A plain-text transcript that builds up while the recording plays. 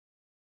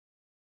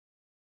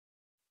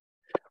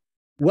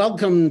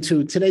Welcome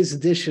to today's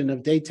edition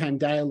of Daytime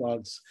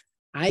Dialogues.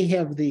 I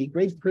have the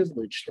great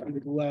privilege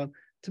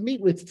to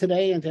meet with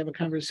today and to have a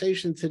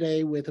conversation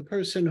today with a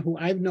person who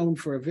I've known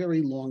for a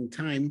very long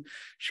time.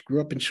 She grew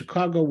up in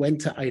Chicago,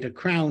 went to Ida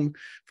Crown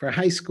for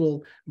high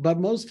school, but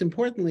most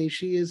importantly,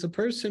 she is a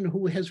person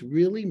who has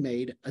really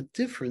made a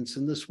difference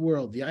in this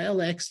world.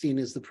 Yael Eckstein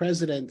is the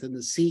president and the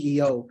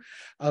CEO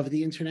of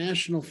the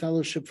International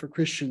Fellowship for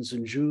Christians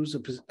and Jews,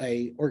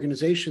 an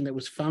organization that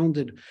was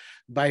founded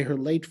by her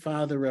late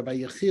father, Rabbi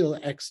Yael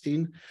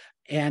Eckstein,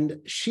 and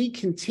she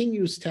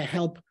continues to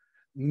help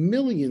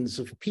millions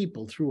of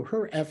people through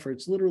her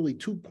efforts. Literally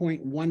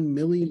 2.1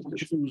 million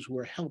Jews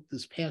were helped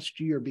this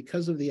past year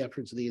because of the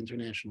efforts of the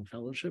International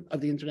Fellowship.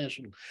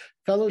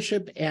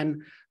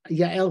 And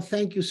Yael,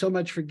 thank you so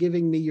much for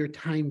giving me your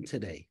time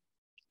today.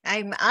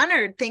 I'm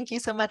honored. Thank you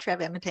so much,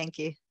 Rabbi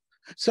Matanki.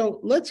 So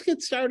let's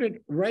get started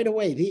right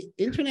away. The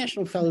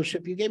International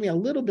Fellowship, you gave me a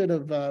little bit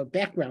of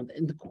background.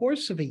 In the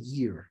course of a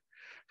year,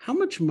 how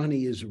much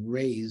money is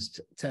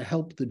raised to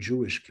help the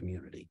Jewish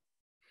community?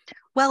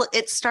 Well,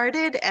 it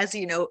started, as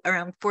you know,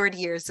 around 40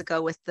 years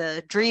ago with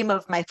the dream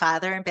of my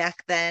father. And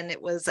back then it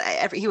was,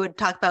 he would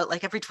talk about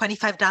like every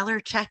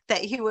 $25 check that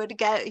he would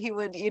get, he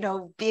would,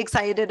 be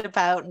excited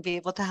about and be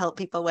able to help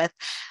people with.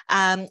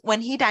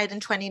 When he died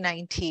in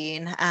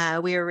 2019,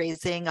 we were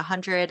raising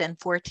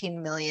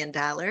 $114 million.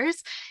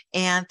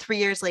 And 3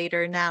 years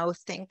later, now,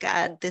 thank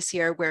God, this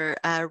year, we're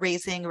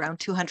raising around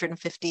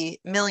 $250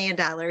 million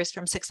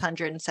from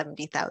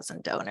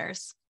 670,000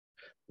 donors.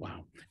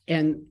 Wow.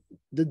 And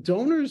the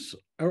donors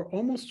are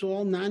almost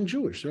all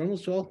non-Jewish. They're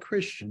almost all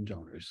Christian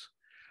donors.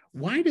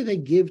 Why do they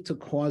give to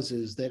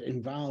causes that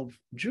involve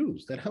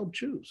Jews, that help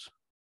Jews?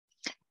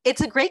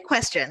 It's a great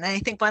question. And I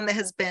think one that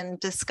has been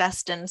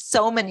discussed in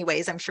so many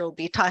ways. I'm sure we'll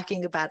be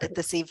talking about it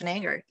this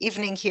evening, or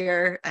evening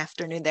here,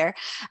 afternoon there.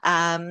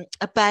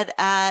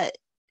 But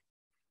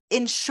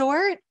in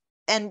short,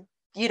 and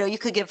you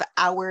could give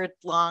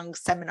hour-long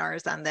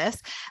seminars on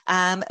this,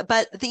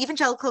 but the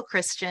evangelical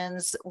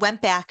Christians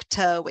went back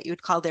to what you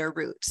would call their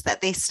roots,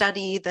 that they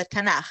study the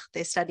Tanakh,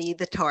 they study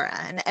the Torah,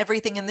 and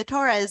everything in the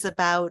Torah is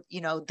about,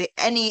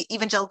 any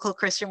evangelical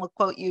Christian will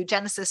quote you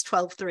Genesis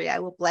 12:3, I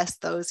will bless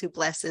those who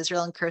bless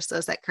Israel and curse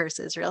those that curse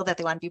Israel, that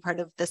they want to be part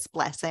of this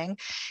blessing.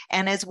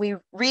 And as we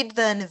read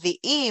the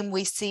Nevi'im,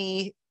 we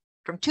see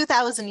from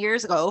 2,000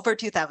 years ago, over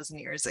 2,000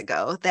 years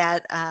ago,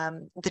 that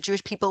the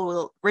Jewish people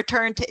will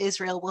return to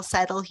Israel, will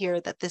settle here,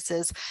 that this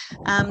is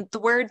the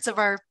words of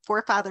our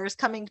forefathers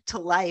coming to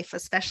life,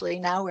 especially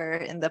now we're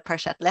in the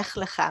Parshat Lech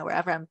Lecha, where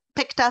Abraham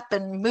picked up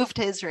and moved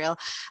to Israel,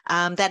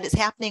 that is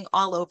happening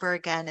all over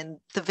again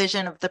in the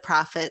vision of the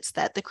prophets,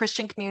 that the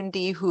Christian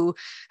community who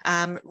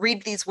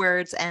read these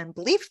words and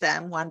believe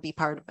them want to be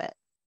part of it.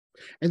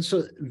 And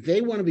so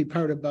they want to be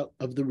part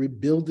of the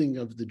rebuilding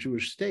of the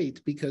Jewish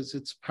state because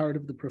it's part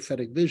of the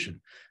prophetic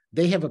vision.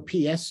 They have a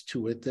PS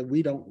to it that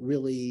we don't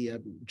really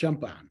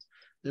jump on.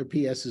 Their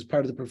PS is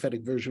part of the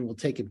prophetic vision. We'll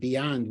take it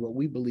beyond what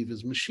we believe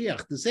is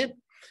Mashiach. Does that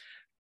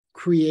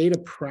create a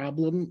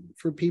problem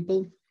for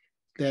people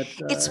that...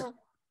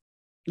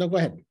 No, go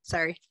ahead.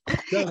 Sorry.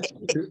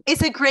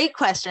 It's a great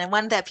question,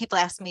 one that people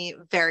ask me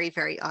very,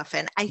 very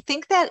often. I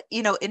think that,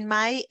 in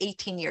my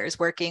 18 years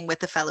working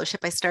with the fellowship,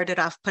 I started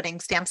off putting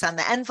stamps on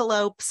the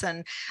envelopes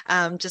and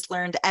just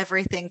learned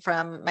everything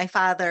from my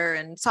father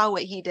and saw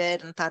what he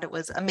did and thought it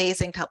was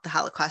amazing to help the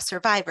Holocaust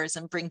survivors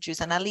and bring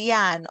Jews on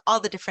Aliyah and all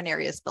the different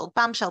areas, build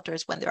bomb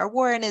shelters when there are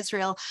war in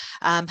Israel,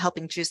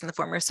 helping Jews in the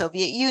former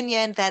Soviet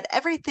Union, that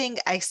everything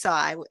I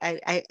saw,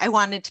 I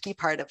wanted to be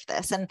part of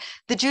this. And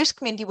the Jewish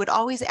community would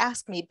always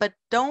ask me, but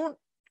don't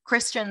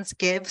Christians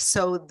give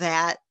so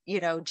that,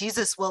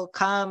 Jesus will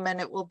come and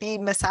it will be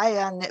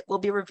Messiah and it will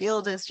be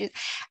revealed as Jesus?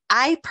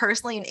 I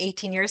personally, in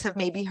 18 years, have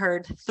maybe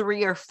heard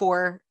 3 or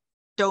 4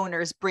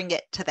 donors bring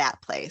it to that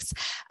place.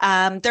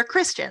 They're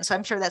Christian, so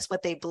I'm sure that's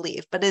what they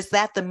believe. But is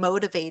that the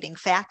motivating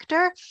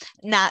factor?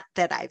 Not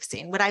that I've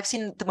seen. What I've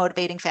seen, the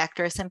motivating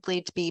factor is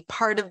simply to be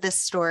part of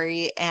this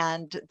story.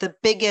 And the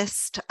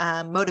biggest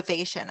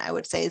motivation, I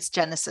would say, is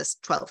Genesis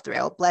 12:3.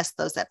 I will bless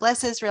those that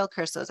bless Israel,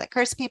 curse those that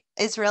curse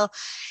Israel.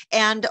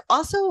 And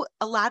also,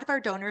 a lot of our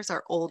donors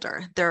are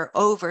older. They're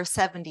over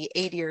 70,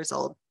 80 years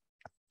old,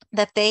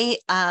 that they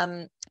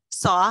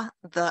saw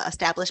the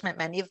establishment,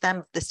 many of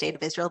them, the state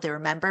of Israel. They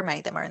remember, many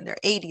of them are in their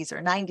 80s or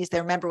 90s.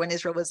 They remember when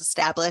Israel was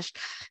established.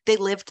 They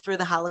lived through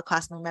the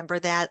Holocaust and remember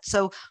that.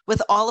 So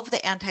with all of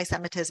the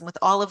anti-Semitism, with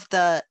all of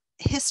the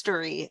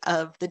history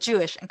of the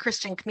Jewish and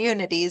Christian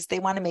communities, they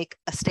want to make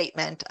a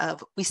statement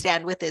of, we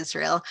stand with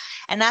Israel,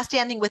 and not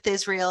standing with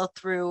Israel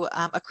through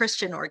a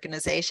Christian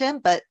organization,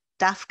 but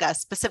dafka,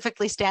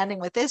 specifically standing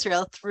with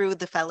Israel through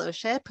the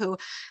fellowship, who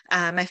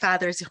my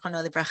father,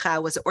 Zichrono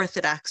Livracha, was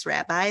Orthodox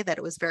rabbi, that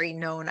it was very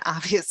known,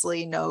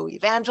 obviously no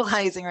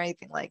evangelizing or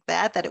anything like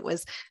that, that it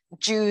was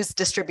Jews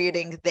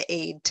distributing the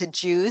aid to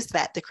Jews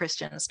that the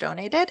Christians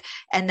donated.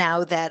 And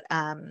now that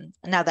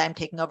I'm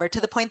taking over,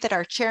 to the point that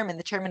our chairman,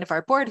 the chairman of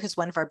our board, who's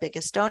one of our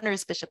biggest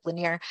donors, Bishop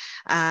Lanier,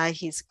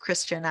 he's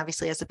Christian,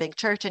 obviously has a big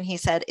church. And he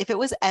said, if it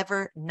was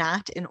ever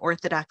not an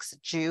Orthodox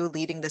Jew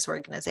leading this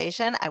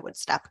organization, I would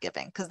stop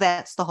giving, because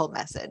that's the whole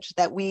message,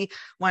 that we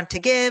want to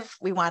give,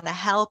 we want to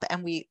help,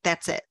 and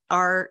that's it.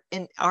 Our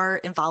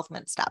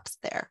involvement stops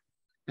there.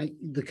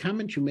 The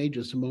comment you made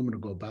just a moment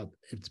ago about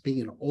it's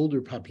being an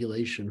older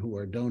population who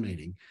are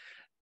donating,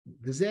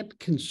 does that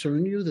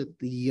concern you that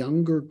the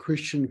younger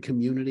Christian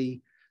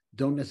community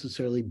don't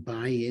necessarily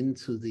buy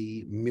into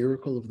the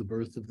miracle of the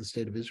birth of the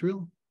state of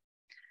Israel?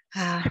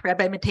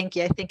 Rabbi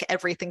Matinki, I think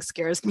everything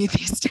scares me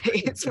these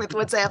days with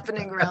what's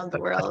happening around the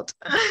world.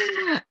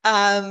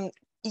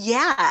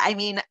 Yeah, I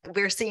mean,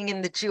 we're seeing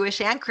in the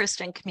Jewish and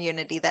Christian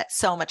community that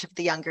so much of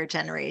the younger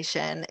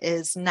generation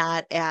is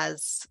not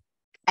as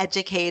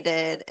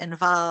educated,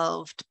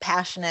 involved,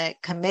 passionate,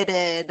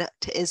 committed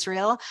to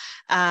Israel.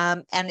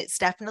 And it's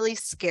definitely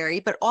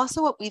scary. But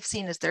also what we've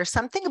seen is there's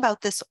something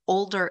about this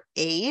older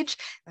age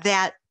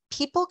that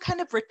people kind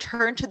of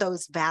return to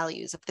those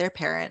values of their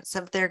parents,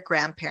 of their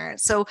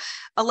grandparents. So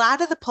a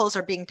lot of the polls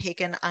are being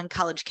taken on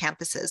college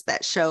campuses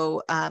that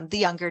show the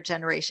younger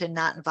generation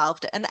not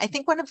involved. And I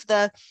think one of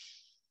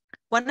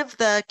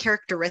the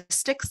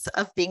characteristics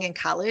of being in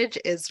college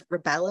is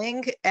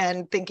rebelling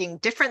and thinking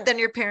different than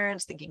your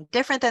parents, thinking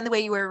different than the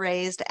way you were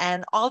raised.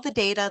 And all the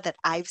data that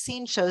I've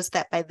seen shows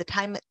that by the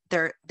time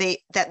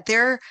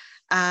their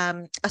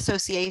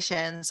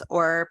associations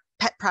or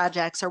pet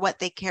projects or what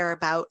they care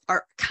about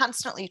are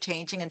constantly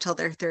changing until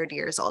they're 30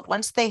 years old.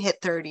 Once they hit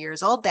 30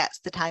 years old, that's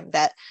the time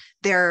that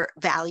their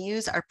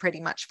values are pretty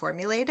much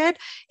formulated.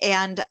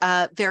 And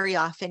very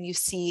often you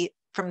see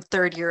from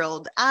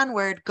 30-year-old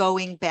onward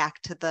going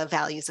back to the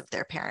values of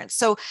their parents.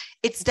 So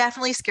it's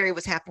definitely scary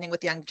what's happening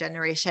with the young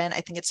generation. I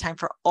think it's time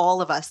for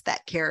all of us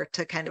that care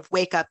to kind of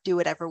wake up, do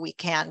whatever we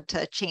can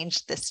to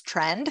change this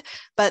trend.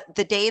 But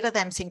the data that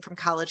I'm seeing from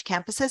college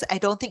campuses, I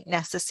don't think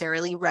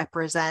necessarily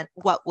represent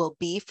what will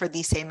be for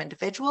these same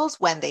individuals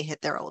when they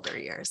hit their older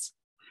years.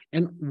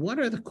 And what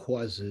are the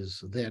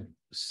causes that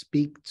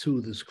speak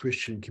to this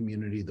Christian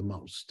community the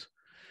most?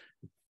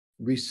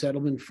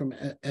 Resettlement from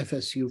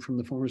FSU, from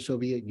the former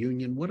Soviet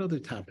Union. What other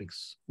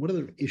topics, what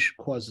other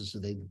causes do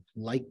they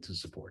like to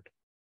support?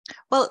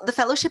 Well, the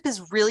fellowship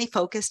is really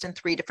focused in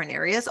 3 different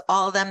areas,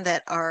 all of them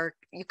that are,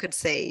 you could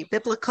say,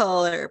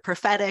 biblical or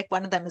prophetic.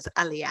 One of them is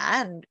Aliyah,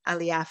 and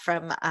Aliyah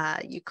from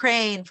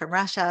Ukraine, from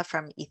Russia,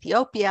 from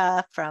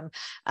Ethiopia, from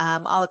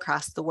all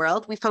across the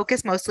world. We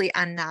focus mostly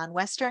on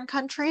non-Western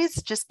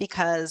countries, just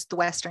because the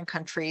Western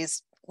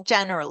countries,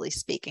 generally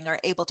speaking, are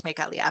able to make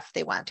Aliyah if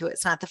they want to.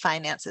 It's not the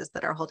finances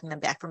that are holding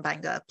them back from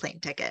buying a plane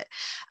ticket.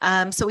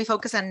 So we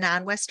focus on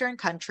non-Western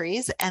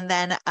countries, and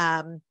then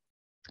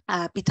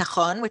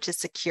bitachon, which is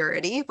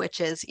security,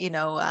 which is, Hine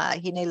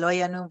lo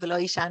yanum v'lo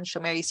yishan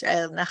shomer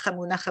Yisrael,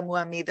 nachamu nachamu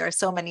ami. There are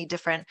so many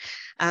different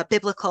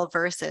biblical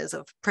verses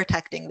of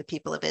protecting the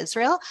people of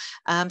Israel.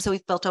 So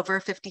we've built over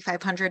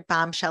 5,500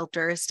 bomb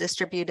shelters,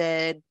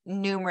 distributed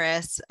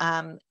numerous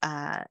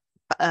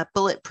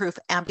bulletproof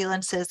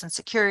ambulances and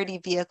security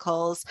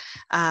vehicles,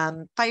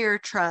 fire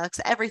trucks,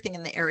 everything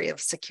in the area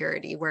of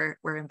security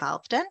we're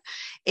involved in.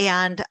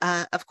 And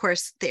of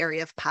course, the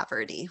area of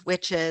poverty,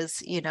 which is,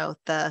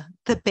 the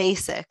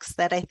basics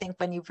that I think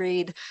when you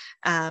read,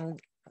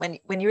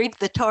 when you read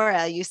the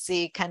Torah, you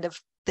see kind of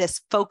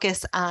this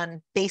focus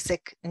on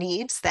basic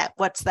needs, that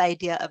what's the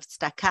idea of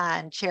tzedakah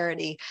and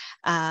charity.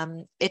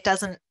 It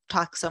doesn't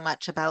talk so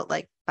much about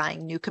like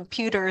buying new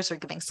computers or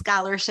giving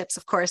scholarships.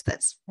 Of course,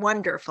 that's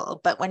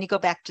wonderful. But when you go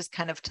back just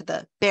kind of to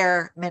the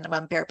bare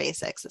minimum, bare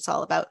basics, it's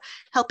all about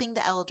helping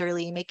the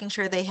elderly, making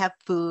sure they have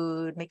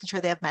food, making sure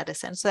they have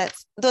medicine. So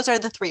those are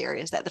the 3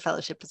 areas that the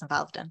fellowship is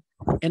involved in.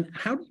 And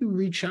how do you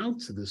reach out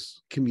to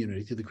this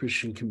community, to the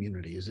Christian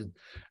community? Is it,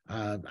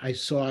 I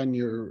saw on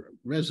your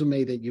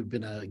resume that you've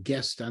been a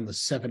guest on the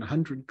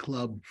 700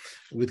 Club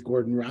with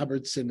Gordon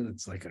Robertson, and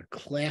it's like a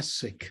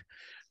classic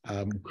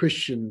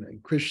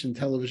Christian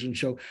television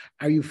show.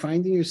 Are you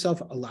finding yourself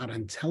a lot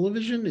on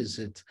television? Is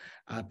it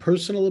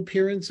personal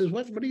appearances?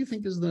 What do you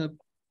think is the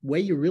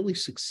way you're really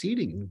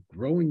succeeding in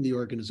growing the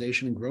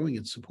organization and growing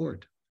its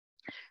support?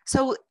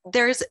 So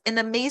there's an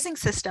amazing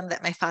system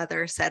that my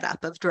father set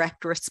up of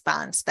direct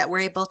response, that we're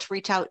able to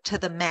reach out to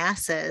the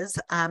masses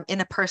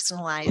in a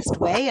personalized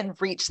way and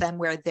reach them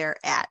where they're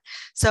at.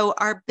 So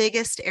our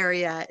biggest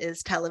area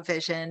is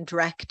television,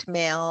 direct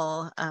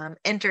mail,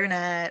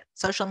 internet,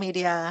 social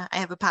media. I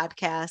have a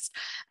podcast,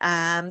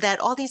 that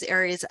all these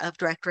areas of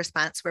direct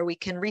response where we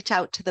can reach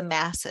out to the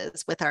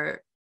masses with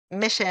our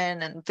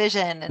mission and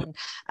vision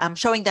and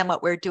showing them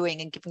what we're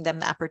doing and giving them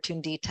the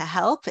opportunity to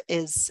help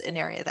is an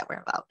area that we're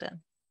involved in.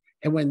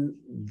 And when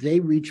they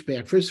reach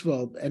back, first of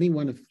all,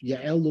 anyone, if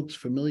Yael looks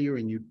familiar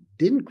and you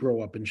didn't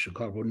grow up in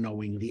Chicago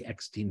knowing the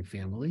Eckstein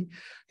family,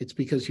 it's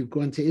because you've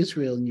gone to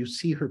Israel and you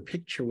see her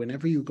picture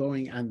whenever you're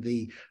going on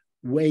the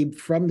way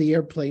from the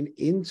airplane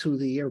into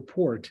the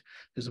airport.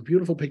 There's a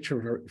beautiful picture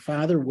of her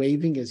father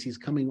waving as he's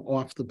coming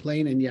off the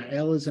plane, and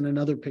Yael is in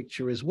another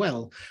picture as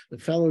well. The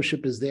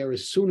fellowship is there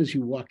as soon as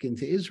you walk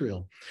into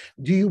Israel.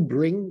 Do you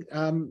bring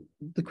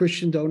the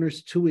Christian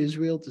donors to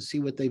Israel to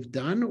see what they've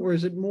done, or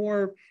is it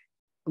more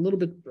a little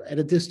bit at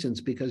a distance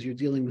because you're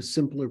dealing with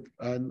simpler,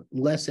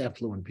 less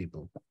affluent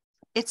people?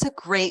 It's a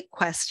great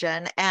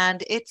question,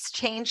 and it's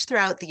changed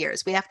throughout the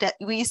years.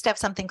 We used to have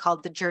something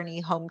called the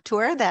Journey Home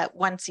Tour that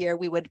once a year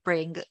we would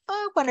bring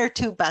 1 or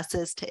 2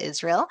 buses to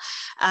Israel.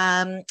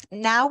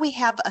 Now we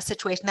have a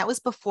situation that was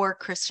before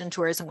Christian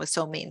tourism was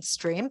so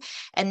mainstream.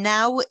 And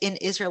now in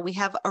Israel, we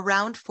have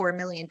around 4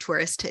 million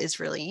tourists to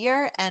Israel a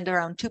year, and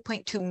around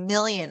 2.2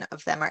 million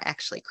of them are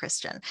actually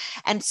Christian.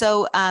 And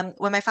so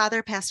when my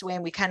father passed away,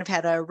 and we kind of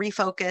had to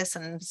refocus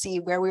and see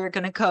where we were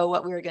going to go,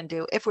 what we were going to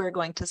do, if we were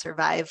going to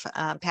survive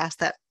past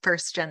that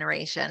first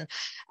generation.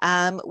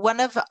 One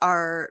of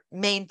our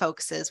main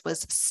focuses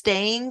was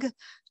staying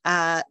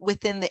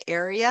within the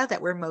area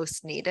that were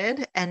most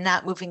needed and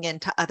not moving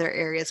into other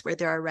areas where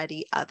there are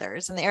already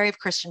others. And the area of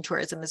Christian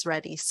tourism is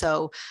already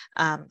so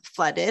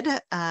flooded,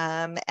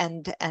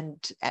 and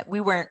we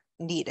weren't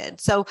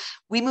needed. So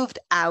we moved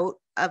out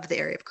of the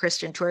area of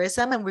Christian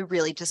tourism, and we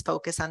really just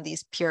focus on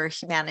these pure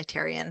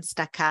humanitarian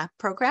tzedakah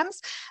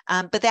programs.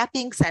 But that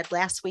being said,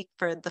 last week,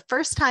 for the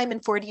first time in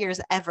 40 years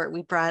ever,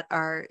 we brought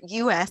our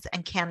US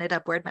and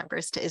Canada board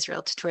members to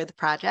Israel to tour the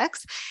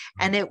projects,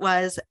 and it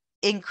was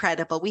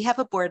incredible. We have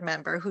a board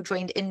member who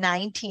joined in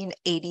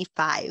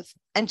 1985,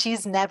 and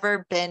she's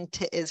never been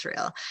to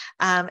Israel.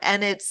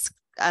 And it's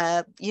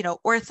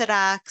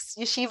Orthodox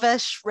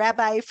yeshiva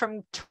rabbi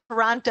from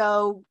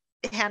Toronto,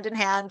 hand in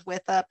hand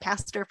with a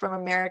pastor from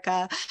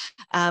America,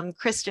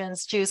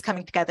 Christians, Jews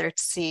coming together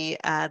to see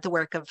the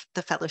work of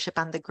the fellowship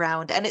on the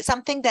ground. And it's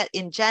something that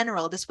in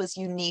general, this was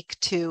unique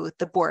to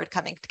the board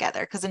coming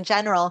together, because in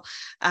general,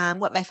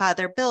 what my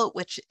father built,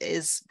 which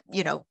is,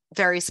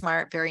 very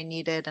smart, very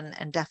needed,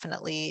 and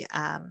definitely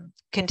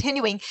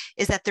continuing,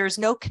 is that there's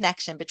no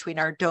connection between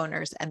our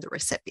donors and the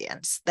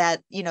recipients.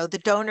 That,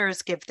 the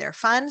donors give their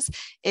funds,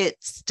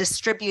 it's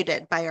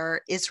distributed by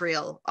our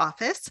Israel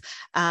office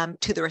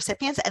to the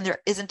recipients, and there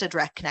isn't a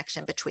direct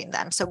connection between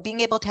them. So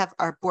being able to have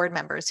our board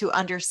members who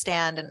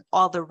understand, and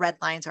all the red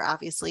lines are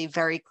obviously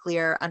very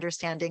clear,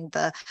 understanding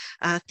the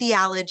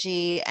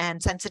theology and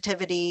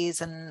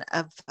sensitivities and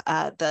of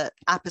the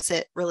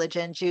opposite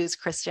religion, Jews,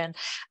 Christian,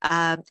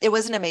 it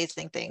was an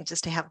amazing thing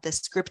just to have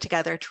this group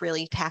together to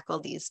really tackle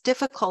these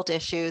difficult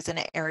issues in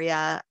an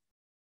area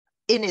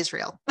in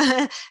Israel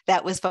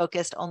that was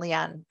focused only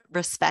on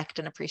respect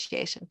and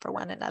appreciation for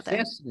one another.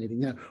 Fascinating.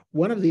 Now,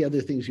 one of the other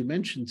things you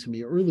mentioned to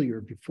me earlier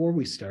before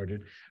we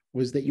started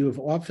was that you have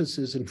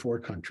offices in 4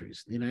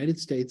 countries, the United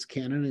States,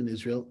 Canada, and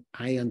Israel.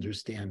 I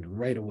understand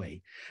right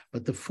away.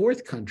 But the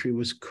 4th country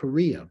was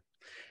Korea,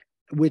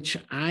 which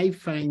I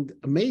find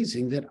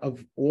amazing that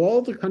of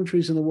all the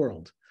countries in the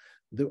world,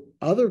 the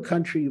other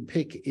country you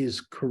pick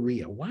is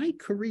Korea. Why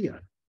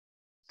Korea?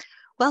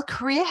 Well,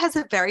 Korea has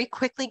a very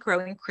quickly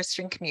growing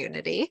Christian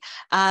community.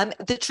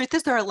 The truth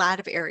is, there are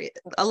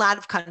a lot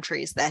of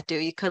countries that do.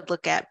 You could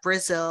look at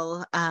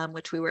Brazil,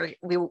 which we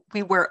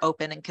were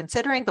open and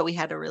considering, but we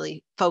had to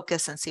really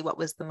focus and see what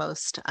was the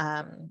most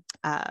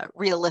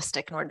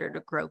realistic in order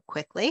to grow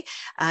quickly.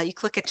 You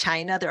could look at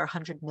China. There are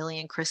 100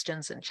 million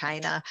Christians in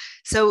China.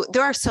 So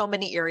there are so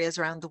many areas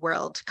around the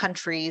world,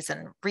 countries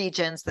and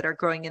regions that are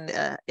growing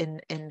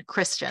in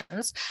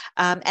Christians.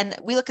 And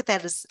we look at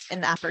that as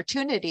an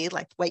opportunity,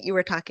 like what you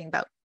were talking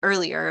about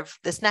earlier, of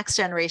this next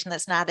generation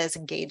that's not as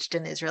engaged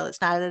in Israel,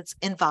 it's not as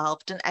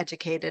involved and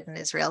educated in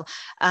Israel,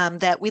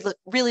 that we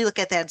really look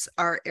at that as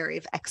our area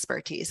of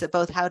expertise, of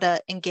both how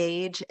to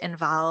engage,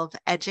 involve,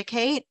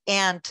 educate,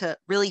 and to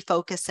really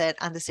focus it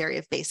on this area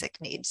of basic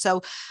needs.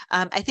 So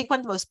I think one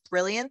of the most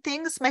brilliant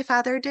things my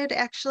father did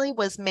actually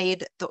was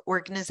made the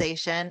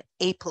organization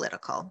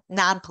apolitical,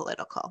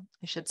 non-political,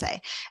 I should say.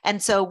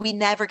 And so we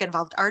never get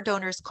involved. Our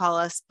donors call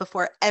us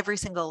before every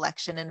single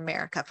election in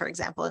America, for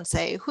example, and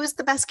say, who's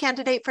the best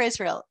candidate for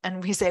Israel?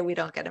 And we say we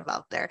don't get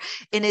involved there.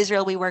 In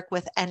Israel, we work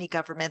with any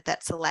government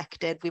that's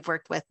elected. We've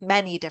worked with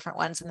many different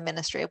ones in the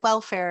Ministry of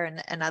Welfare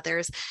and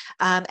others.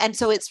 And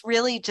so it's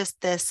really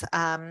just this,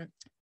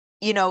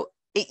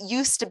 it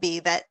used to be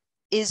that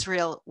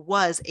Israel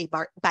was a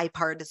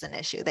bipartisan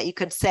issue, that you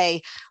could say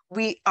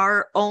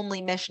our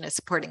only mission is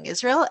supporting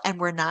Israel and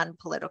we're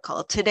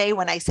non-political. Today,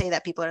 when I say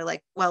that, people are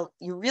like, well,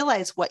 you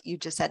realize what you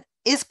just said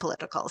is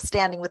political.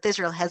 Standing with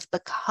Israel has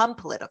become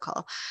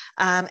political.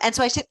 And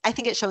so I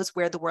think it shows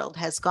where the world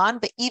has gone.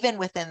 But even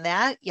within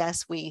that,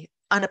 yes, we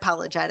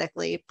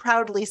unapologetically,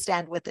 proudly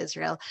stand with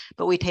Israel,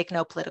 but we take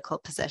no political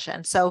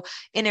position. So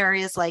in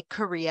areas like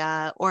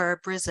Korea or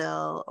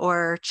Brazil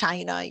or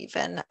China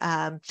even,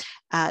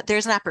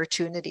 there's an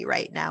opportunity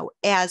right now,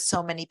 as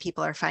so many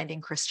people are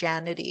finding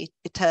Christianity,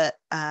 to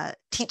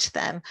teach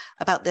them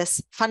about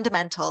this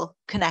fundamental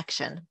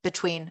connection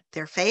between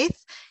their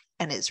faith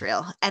and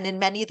Israel. And in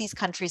many of these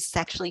countries, it's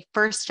actually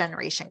first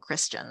generation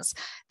Christians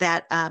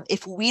that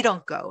if we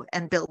don't go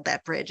and build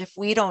that bridge, if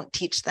we don't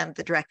teach them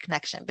the direct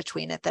connection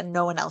between it, then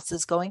no one else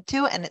is going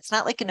to. And it's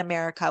not like in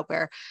America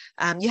where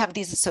you have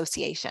these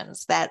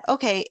associations that,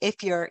 okay,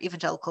 if you're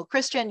evangelical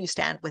Christian, you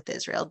stand with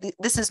Israel.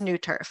 This is new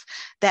turf,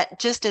 that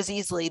just as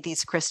easily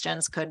these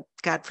Christians could,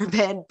 God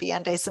forbid, be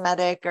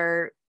anti-Semitic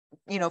or,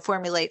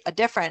 formulate a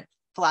different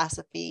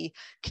philosophy,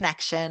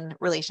 connection,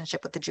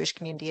 relationship with the Jewish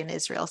community in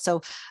Israel.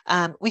 So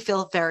we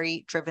feel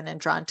very driven and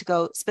drawn to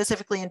go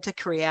specifically into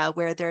Korea,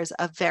 where there's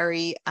a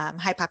very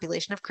high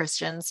population of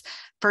Christians,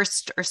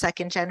 first or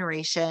second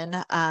generation.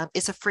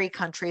 It's a free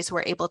country, so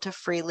we're able to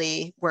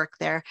freely work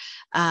there.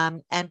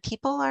 And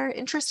people are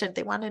interested.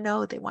 They want to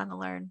know, they want to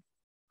learn.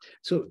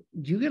 So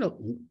do you get a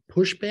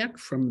pushback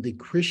from the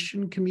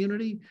Christian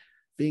community?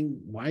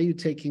 Why are you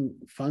taking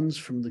funds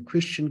from the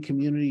Christian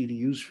community to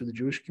use for the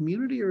Jewish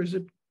community, or is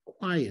it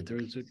quiet, or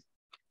is it,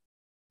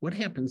 what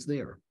happens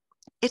there?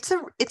 It's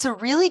a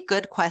really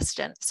good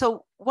question.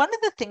 So one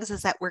of the things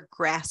is that we're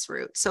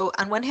grassroots. So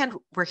on one hand,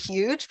 we're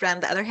huge, but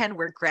on the other hand,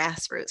 we're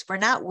grassroots. We're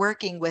not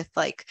working with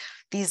like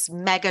these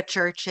mega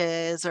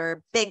churches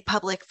or big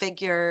public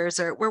figures,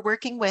 or we're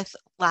working with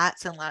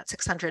lots and lots,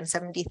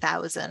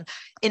 670,000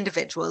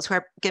 individuals who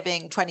are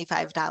giving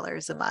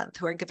 $25 a month,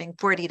 who are giving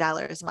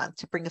 $40 a month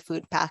to bring the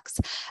food packs.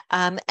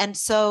 And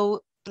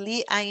so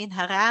we haven't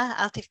had,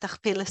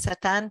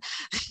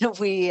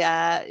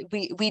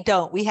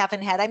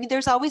 I mean,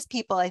 there's always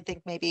people, I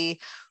think, maybe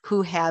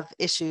who have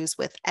issues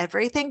with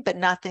everything, but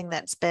nothing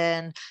that's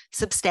been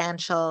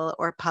substantial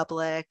or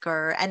public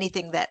or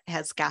anything that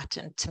has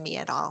gotten to me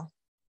at all.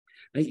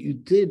 You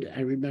did, I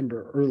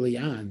remember early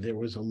on, there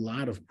was a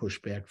lot of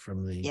pushback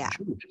from the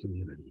Jewish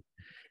community.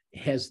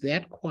 Has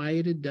that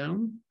quieted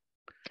down?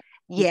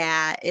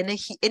 Yeah, in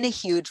a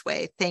huge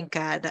way, thank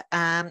God.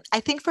 I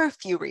think for a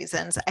few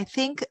reasons. I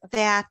think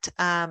that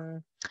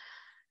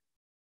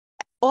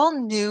all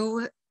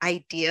new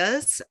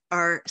ideas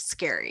are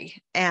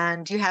scary,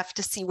 and you have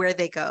to see where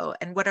they go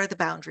and what are the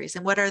boundaries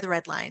and what are the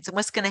red lines and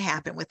what's going to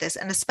happen with this.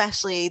 And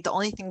especially the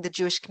only thing the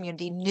Jewish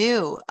community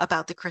knew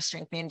about the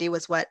Christian community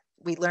was what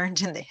we learned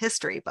in the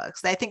history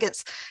books. I think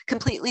it's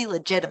completely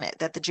legitimate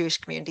that the Jewish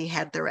community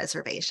had their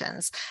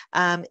reservations.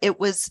 It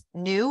was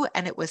new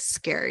and it was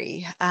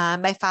scary.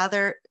 My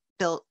father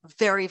built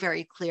very,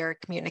 very clear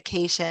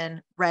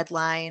communication, red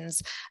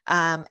lines,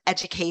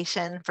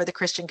 education for the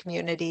Christian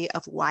community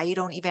of why you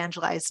don't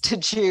evangelize to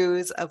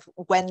Jews, of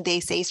when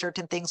they say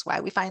certain things, why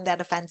we find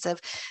that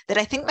offensive, that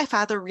I think my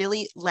father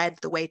really led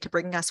the way to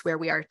bring us where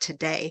we are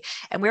today.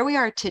 And where we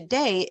are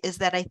today is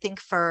that I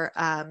think for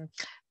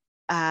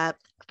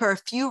a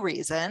few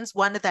reasons.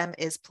 One of them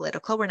is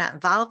political. We're not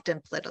involved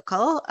in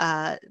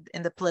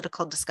the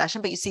political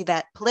discussion, but you see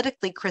that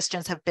politically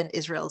Christians have been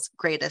Israel's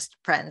greatest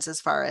friends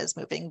as far as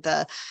moving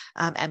the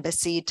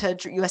embassy to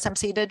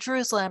USMC to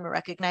Jerusalem, or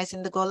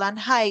recognizing the Golan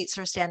Heights,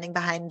 or standing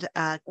behind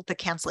the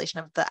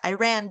cancellation of the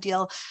Iran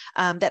deal,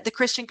 that the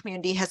Christian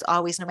community has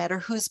always, no matter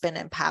who's been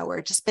in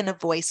power, just been a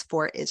voice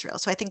for Israel.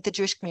 So I think the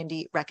Jewish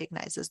community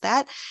recognizes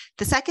that.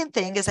 The second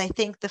thing is I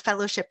think the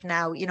fellowship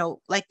now,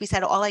 like we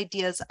said, all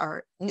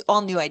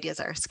new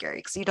ideas are scary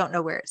because you don't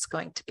know where it's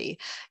going to be.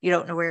 You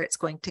don't know where it's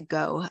going to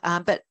go.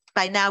 But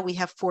by now we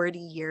have 40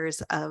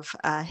 years of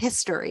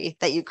history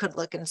that you could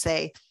look and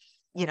say,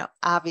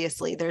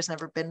 obviously there's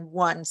never been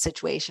one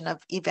situation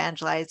of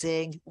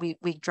evangelizing. We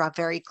draw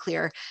very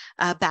clear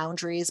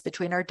boundaries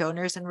between our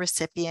donors and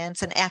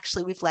recipients. And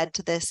actually we've led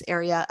to this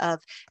area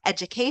of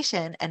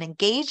education and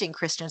engaging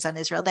Christians on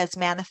Israel that's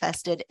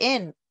manifested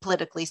in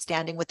politically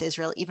standing with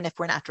Israel, even if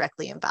we're not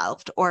directly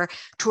involved, or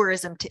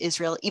tourism to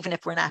Israel, even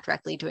if we're not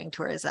directly doing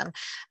tourism.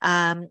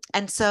 And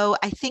so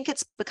I think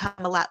it's become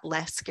a lot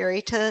less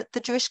scary to the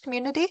Jewish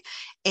community,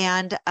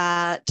 and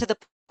to the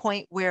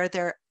point where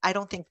I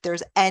don't think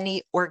there's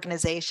any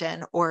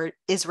organization or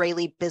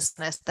Israeli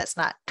business that's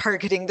not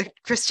targeting the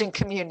Christian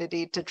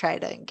community to try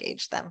to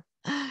engage them.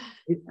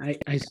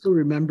 I still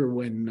remember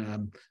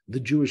when the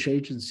Jewish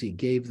Agency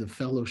gave the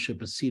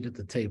fellowship a seat at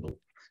the table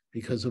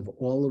because of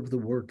all of the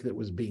work that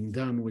was being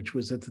done, which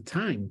was at the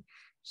time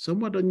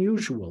somewhat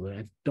unusual.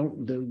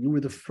 You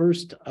were the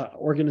first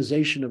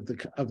organization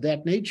of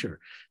that nature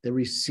that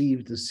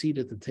received a seat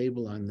at the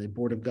table on the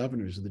Board of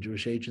Governors of the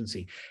Jewish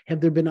Agency. Have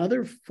there been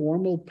other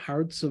formal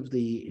parts of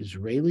the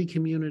Israeli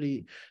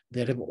community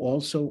that have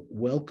also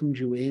welcomed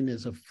you in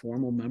as a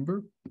formal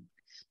member?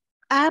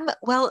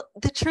 Well,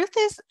 the truth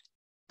is,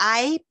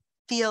 I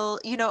feel,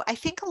 I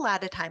think a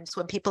lot of times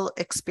when people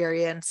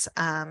experience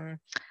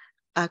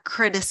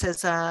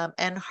criticism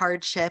and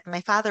hardship.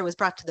 My father was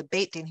brought to the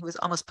Beit Din. He was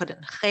almost put in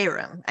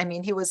cherem. I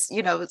mean, he was,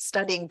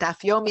 studying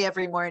Daf Yomi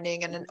every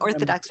morning, and an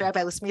Orthodox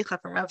rabbi was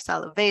smicha from Rav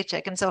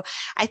Soloveitchik. And so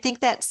I think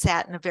that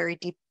sat in a very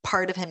deep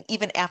part of him,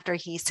 even after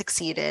he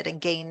succeeded and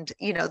gained,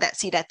 that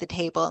seat at the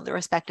table and the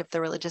respect of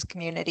the religious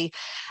community.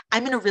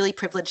 I'm in a really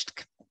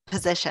privileged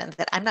position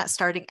that I'm not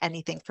starting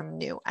anything from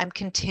new. I'm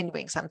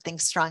continuing something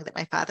strong that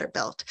my father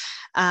built.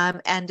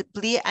 And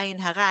bli ayin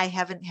hara, I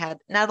haven't had,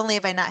 not only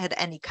have I not had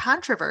any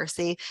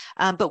controversy,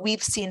 but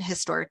we've seen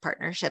historic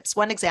partnerships.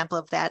 One example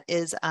of that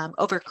is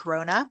over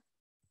Corona,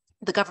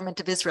 the government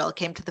of Israel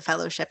came to the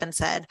fellowship and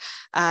said,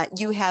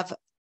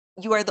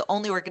 you are the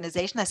only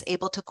organization that's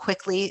able to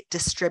quickly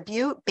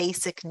distribute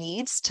basic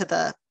needs to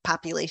the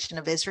population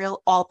of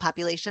Israel, all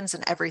populations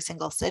in every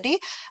single city.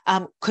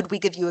 Could we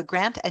give you a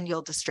grant and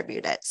you'll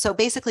distribute it? So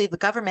basically the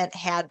government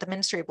had, the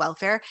Ministry of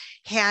Welfare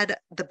had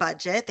the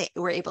budget. They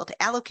were able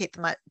to allocate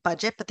the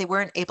budget, but they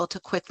weren't able to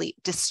quickly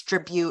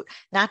distribute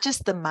not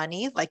just the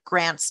money, like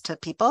grants to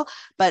people,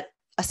 but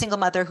a single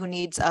mother who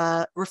needs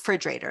a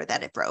refrigerator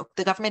that it broke.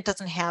 The government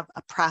doesn't have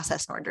a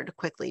process in order to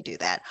quickly do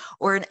that.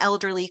 Or an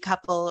elderly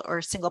couple or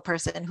single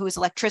person whose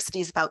electricity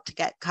is about to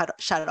get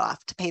shut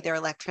off to pay their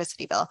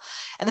electricity bill.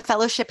 And the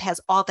fellowship has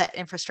all that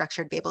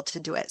infrastructure to be able to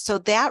do it. So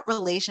that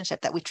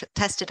relationship that we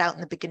tested out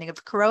in the beginning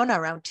of Corona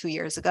around 2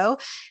 years ago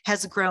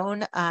has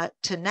grown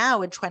to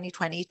now in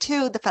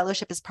 2022. The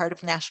fellowship is part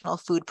of National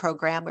Food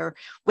Program, where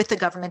with the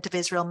government of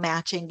Israel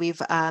matching, we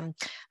have a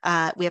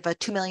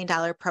 $2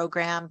 million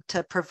program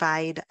to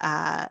provide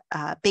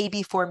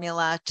baby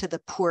formula to the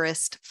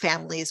poorest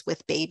families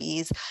with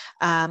babies.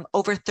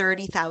 Over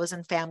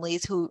 30,000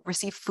 families who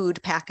receive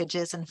food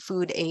packages and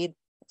food aid.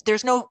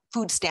 There's no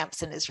food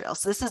stamps in Israel.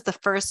 So this is the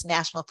first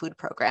national food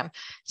program,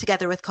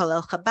 together with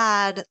Kolel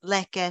Chabad,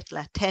 Leket,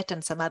 Latet,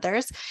 and some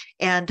others.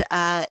 And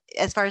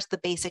as far as the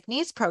basic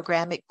needs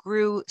program, it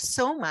grew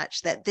so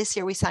much that this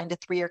year we signed a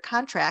 3-year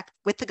contract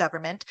with the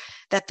government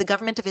that the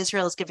government of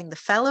Israel is giving the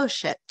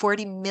fellowship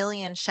 40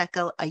 million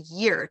shekel a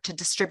year to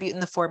distribute in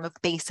the form of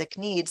basic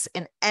needs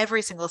in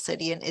every single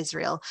city in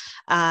Israel,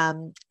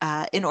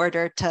 in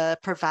order to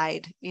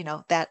provide,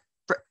 that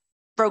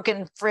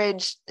broken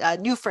fridge,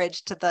 new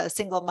fridge to the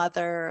single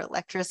mother,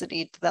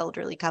 electricity to the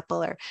elderly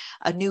couple, or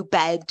a new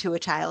bed to a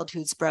child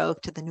who's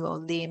broke, to the new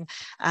olim.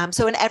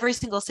 So in every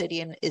single city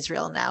in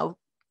Israel now,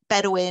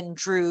 Bedouin,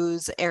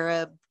 Druze,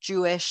 Arab,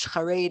 Jewish,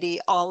 Haredi,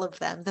 all of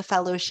them, the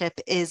fellowship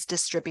is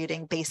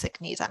distributing basic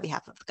needs on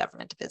behalf of the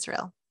government of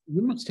Israel.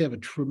 You must have a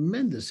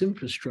tremendous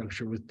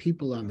infrastructure with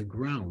people on the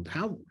ground.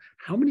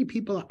 How many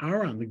people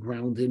are on the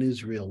ground in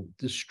Israel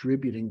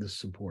distributing the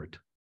support?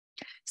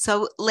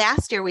 So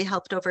last year, we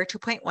helped over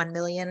 2.1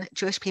 million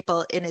Jewish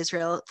people in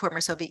Israel, former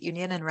Soviet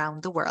Union, and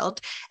around the world.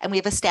 And we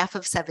have a staff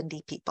of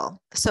 70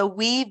 people. So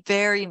we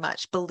very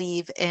much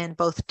believe in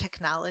both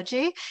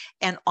technology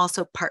and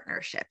also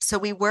partnership. So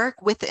we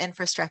work with the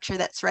infrastructure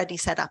that's already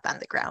set up on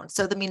the ground.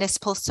 So the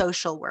municipal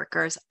social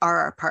workers are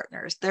our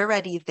partners. They're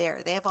already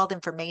there. They have all the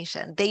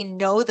information. They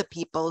know the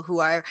people who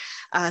are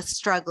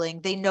struggling.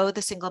 They know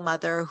the single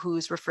mother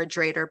whose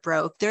refrigerator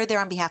broke. They're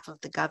there on behalf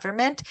of the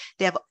government.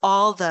 They have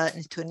all the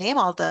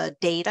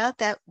data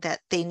that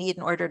they need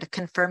in order to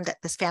confirm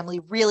that this family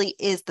really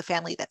is the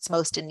family that's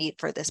most in need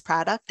for this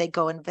product. They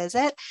go and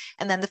visit.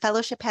 And then the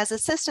fellowship has a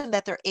system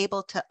that they're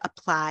able to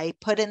apply,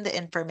 put in the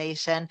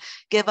information,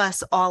 give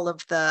us all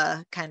of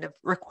the kind of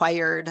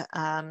required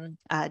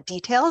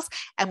details.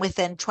 And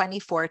within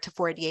 24 to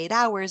 48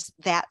 hours,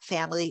 that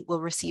family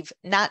will receive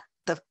not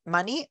the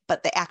money,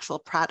 but the actual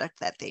product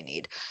that they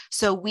need.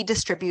 So we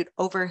distribute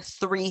over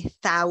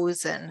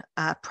 3,000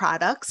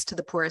 products to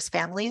the poorest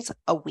families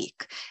a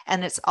week.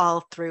 And it's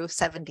all through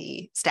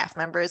 70 staff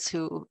members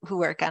who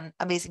work on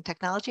amazing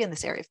technology in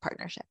this area of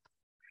partnership.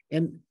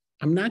 And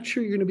I'm not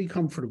sure you're going to be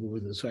comfortable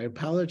with this, so I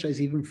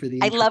apologize even for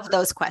the... I love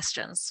those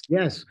questions.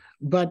 Yes,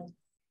 but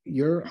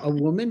you're a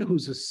woman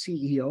who's a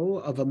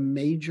CEO of a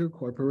major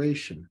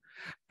corporation.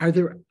 Are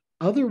there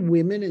other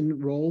women in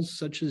roles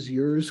such as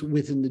yours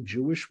within the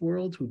Jewish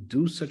world who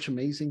do such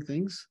amazing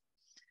things?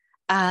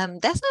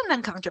 That's not an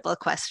uncomfortable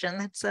question.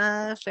 That's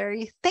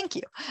thank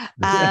you.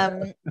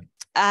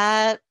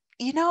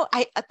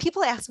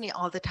 People ask me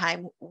all the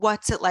time,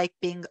 what's it like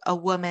being a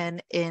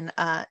woman in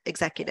an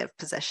executive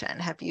position?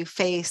 Have you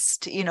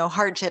faced,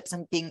 hardships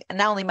and being, and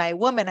not only am I a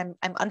woman,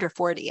 I'm under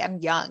 40, I'm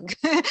young.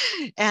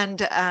 And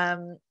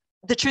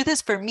the truth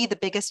is, for me, the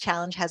biggest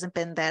challenge hasn't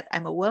been that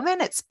I'm a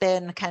woman. It's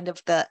been kind of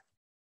the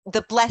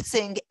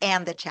blessing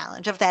and the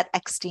challenge of that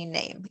Eckstein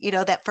name,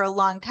 that for a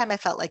long time I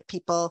felt like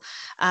people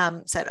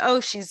said, oh,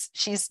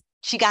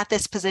 she got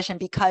this position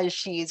because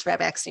she's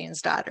Reb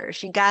Eckstein's daughter.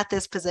 She got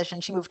this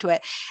position, she moved to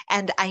it.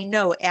 And I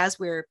know as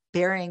we're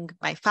burying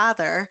my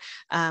father,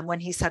 when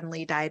he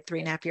suddenly died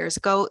 3.5 years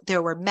ago,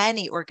 there were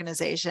many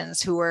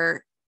organizations who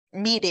were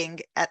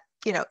meeting at,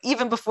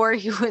 even before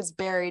he was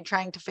buried,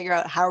 trying to figure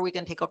out how are we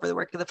going to take over the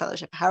work of the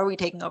fellowship? How are we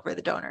taking over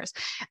the donors?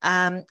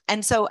 And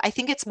so I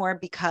think it's more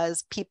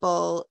because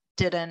people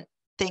didn't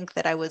think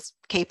that I was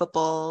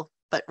capable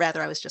but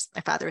rather I was just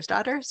my father's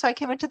daughter. So I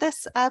came into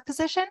this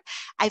position.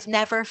 I've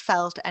never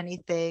felt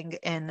anything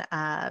in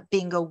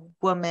being a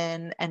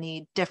woman,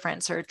 any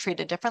difference or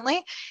treated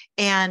differently.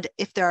 And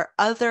if there are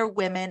other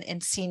women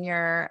in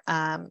senior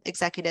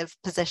executive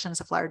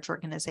positions of large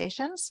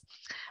organizations,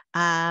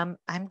 I'm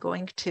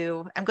going,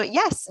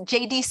 yes,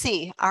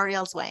 JDC,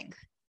 Ariel Zwang.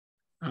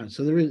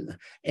 So there is,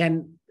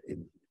 and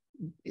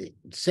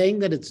saying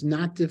that it's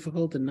not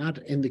difficult and not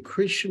in the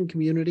Christian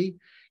community,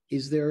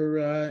 is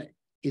there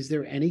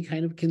any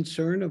kind of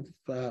concern of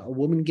a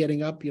woman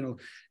getting up?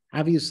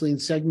 Obviously in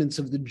segments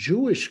of the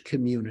Jewish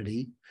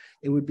community,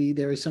 it would be,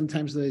 there is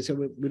sometimes they say,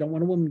 we don't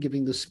want a woman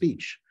giving the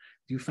speech.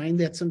 Do you find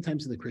that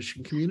sometimes in the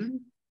Christian community?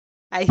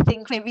 I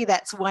think maybe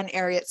that's one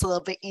area it's a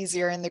little bit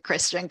easier in the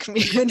Christian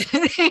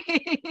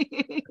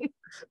community.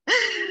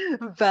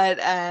 but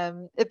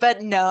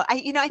no,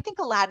 I think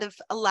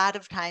a lot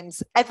of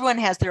times everyone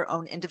has their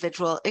own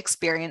individual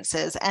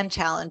experiences and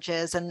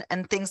challenges and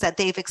things that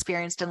they've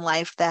experienced in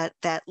life that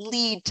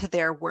lead to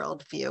their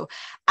worldview.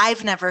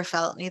 I've never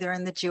felt, neither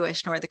in the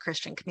Jewish nor the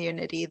Christian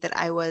community, that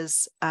I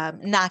was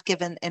not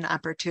given an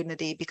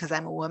opportunity because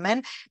I'm a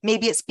woman.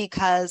 Maybe it's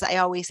because I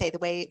always say, the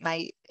way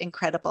my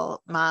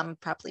incredible mom,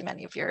 probably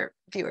many of your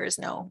viewers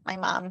know my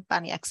mom,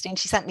 Bonnie Eckstein,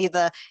 she sent me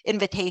the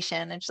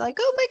invitation and she's like,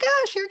 oh my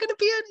gosh, you're going to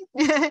be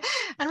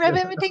on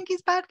Rabbi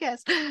Matinki's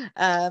podcast.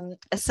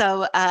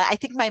 So I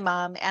think my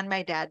mom and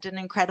my dad did an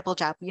incredible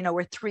job.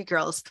 We're 3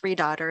 girls, 3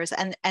 daughters.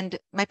 And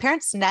my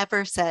parents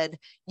never said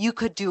you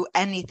could do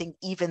anything,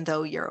 even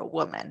though you're a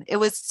woman. It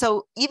was,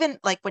 so even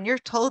like when you're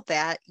told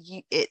that,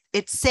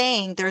 it's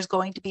saying there's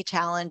going to be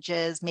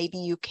challenges, maybe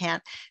you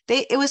can't,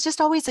 it was just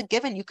always a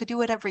given. You could do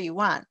whatever you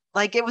want.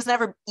 Like it was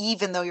never,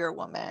 even though you're a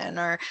woman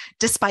or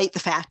despite the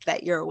fact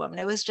that you're a woman,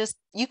 it was just,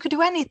 you could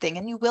do anything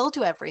and you will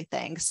do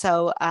everything.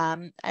 So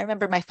I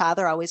remember my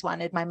father always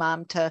wanted my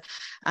mom to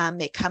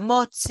make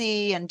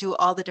hamotzi and do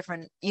all the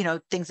different,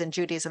 things in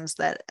Judaism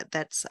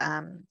that's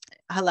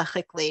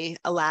halachically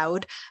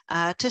allowed,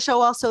 to show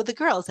also the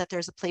girls that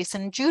there's a place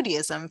in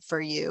Judaism for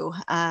you.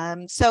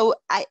 So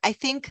I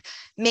think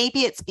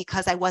maybe it's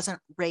because I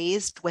wasn't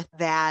raised with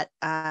that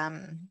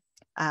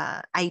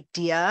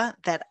idea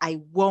that I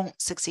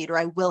won't succeed or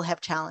I will have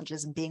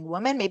challenges in being a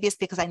woman. Maybe it's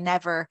because I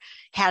never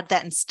had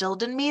that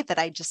instilled in me that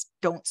I just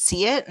don't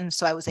see it. And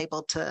so I was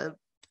able to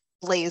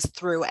blaze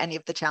through any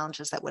of the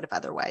challenges that would have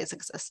otherwise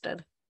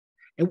existed.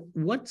 And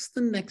what's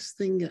the next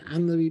thing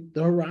on the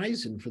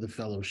horizon for the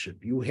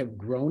fellowship? You have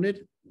grown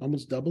it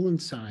almost double in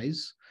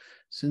size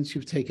since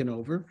you've taken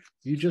over.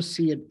 Do you just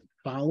see it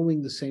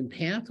following the same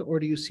path, or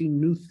do you see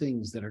new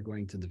things that are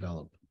going to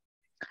develop?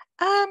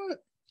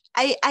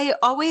 I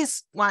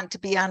always want to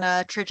be on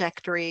a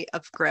trajectory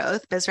of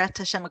growth. Bezrat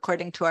Hashem,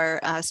 according to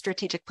our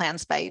strategic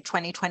plans, by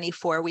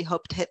 2024, we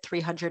hope to hit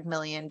 300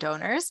 million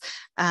donors,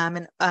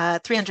 and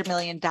 $300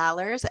 million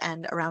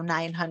and around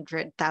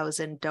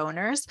 900,000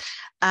 donors.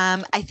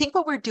 I think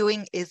what we're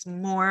doing is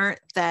more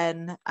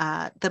than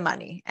the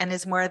money, and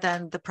is more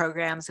than the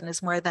programs, and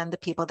is more than the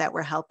people that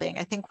we're helping.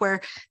 I think we're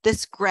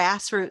this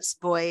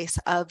grassroots voice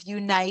of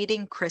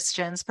uniting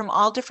Christians from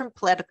all different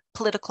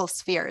political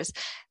spheres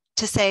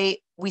to say,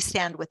 we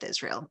stand with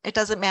Israel. It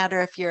doesn't matter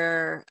if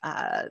you're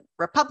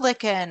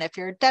Republican, if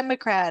you're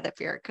Democrat, if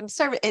you're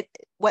conservative.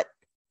 What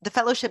the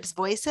fellowship's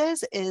voice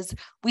is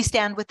we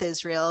stand with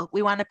Israel.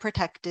 We want to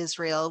protect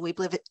Israel. We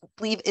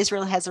believe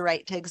Israel has a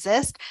right to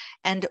exist.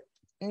 And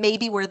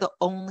maybe we're the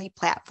only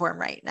platform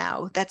right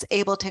now that's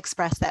able to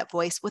express that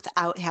voice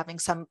without having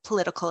some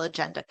political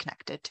agenda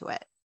connected to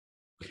it.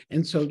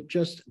 And so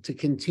just to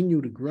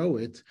continue to grow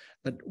it,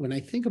 but when I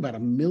think about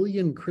 1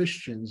 million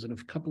Christians in a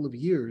couple of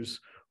years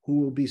who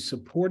will be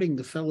supporting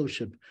the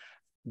fellowship,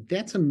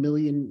 that's 1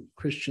 million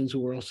Christians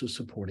who are also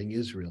supporting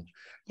Israel.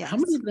 Yes. How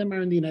many of them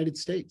are in the United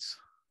States?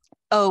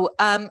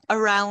 Around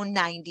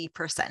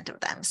 90% of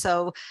them.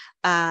 So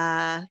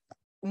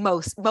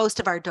most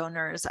of our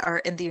donors are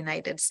in the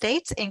United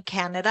States. In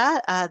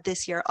Canada,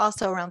 this year,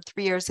 also around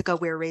 3 years ago,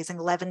 we were raising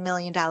 $11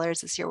 million.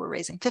 This year, we're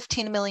raising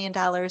 $15 million.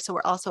 So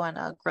we're also on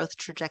a growth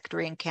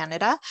trajectory in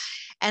Canada.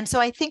 And so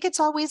I think it's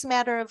always a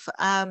matter of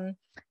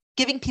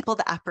giving people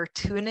the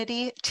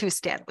opportunity to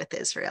stand with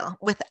Israel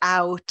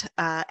without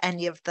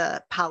any of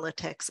the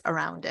politics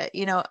around it.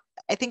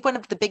 I think one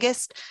of the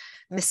biggest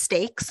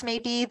mistakes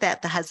maybe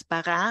that the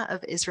Hasbara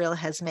of Israel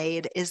has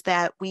made is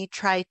that we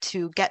try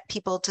to get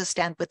people to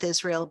stand with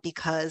Israel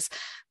because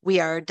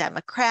we are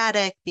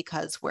democratic,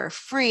 because we're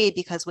free,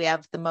 because we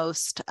have the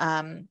most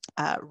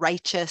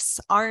righteous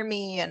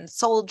army and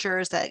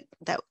soldiers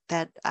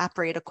that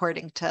operate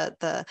according to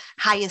the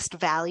highest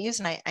values.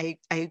 And I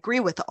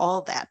agree with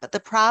all that. But the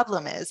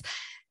problem is,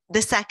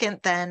 the second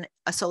then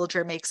a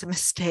soldier makes a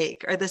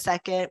mistake, or the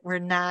second we're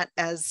not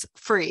as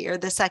free, or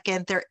the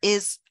second there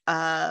is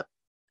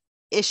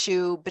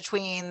issue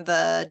between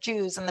the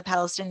Jews and the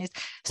Palestinians,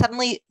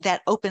 suddenly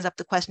that opens up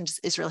the question, does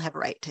Israel have a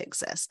right to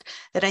exist?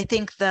 That I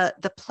think the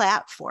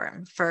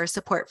platform for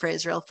support for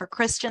Israel for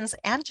Christians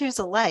and Jews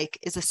alike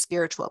is a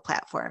spiritual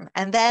platform.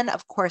 And then,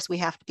 of course, we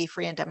have to be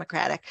free and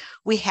democratic.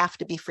 We have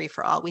to be free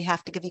for all. We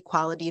have to give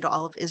equality to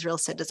all of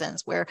Israel's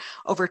citizens, where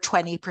over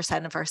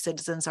 20% of our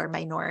citizens are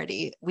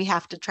minority. We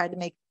have to try to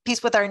make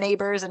peace with our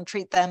neighbors and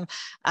treat them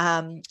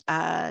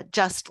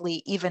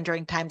justly, even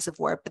during times of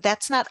war. But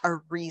that's not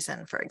our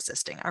reason for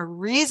existing. Our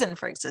reason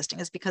for existing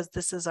is because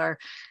this is our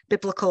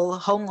biblical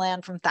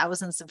homeland from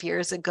thousands of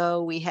years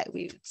ago.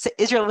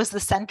 Israel was the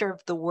center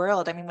of the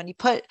world. I mean, when you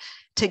put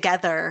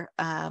together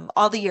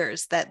all the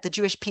years that the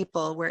Jewish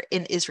people were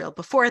in Israel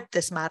before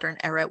this modern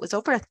era, it was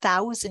over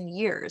 1,000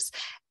 years.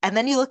 And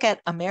then you look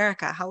at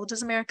America. How old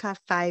is America?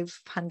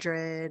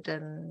 500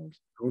 and...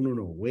 Oh,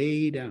 no,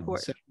 way down.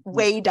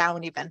 Way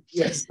down even.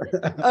 Yes.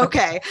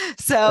 Okay.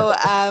 So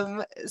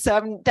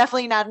I'm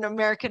definitely not an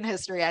American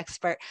history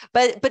expert,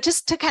 but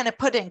just to kind of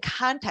put in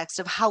context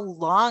of how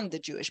long the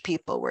Jewish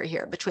people were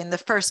here between the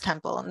first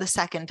temple and the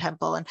second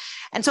temple.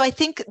 And so I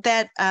think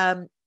that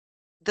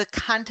the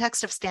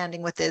context of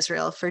standing with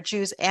Israel for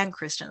Jews and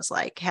Christians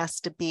alike has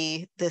to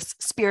be this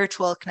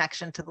spiritual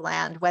connection to the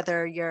land,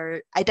 whether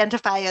you're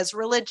identify as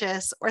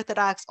religious,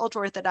 Orthodox,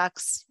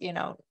 ultra-Orthodox,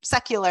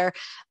 secular.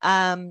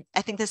 I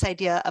think this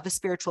idea of a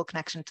spiritual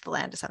connection to the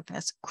land is something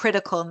that's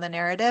critical in the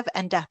narrative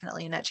and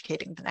definitely in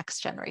educating the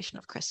next generation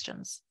of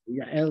Christians.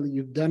 Yael,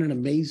 you've done an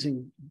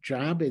amazing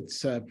job.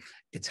 It's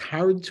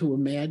hard to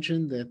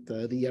imagine that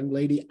the young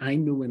lady I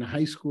knew in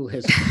high school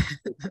has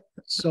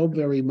so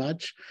very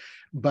much.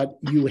 But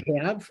you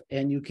have,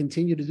 and you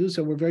continue to do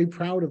so. We're very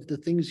proud of the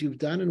things you've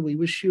done, and we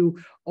wish you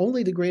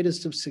only the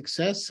greatest of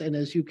success. And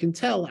as you can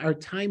tell, our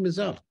time is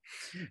up.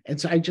 And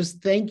so I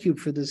just thank you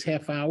for this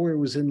half hour. It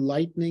was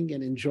enlightening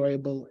and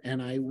enjoyable,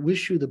 and I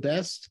wish you the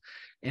best.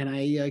 And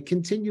I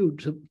continue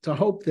to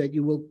hope that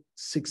you will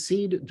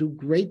succeed, do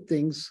great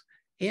things,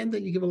 and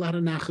that you give a lot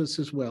of nachas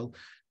as well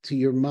to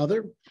your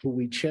mother, who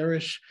we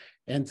cherish,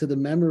 and to the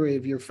memory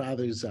of your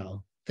father,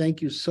 Zal.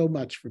 Thank you so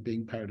much for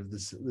being part of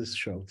this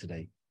show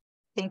today.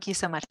 Thank you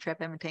so much,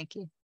 Rebbe, and thank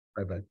you.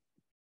 Bye-bye.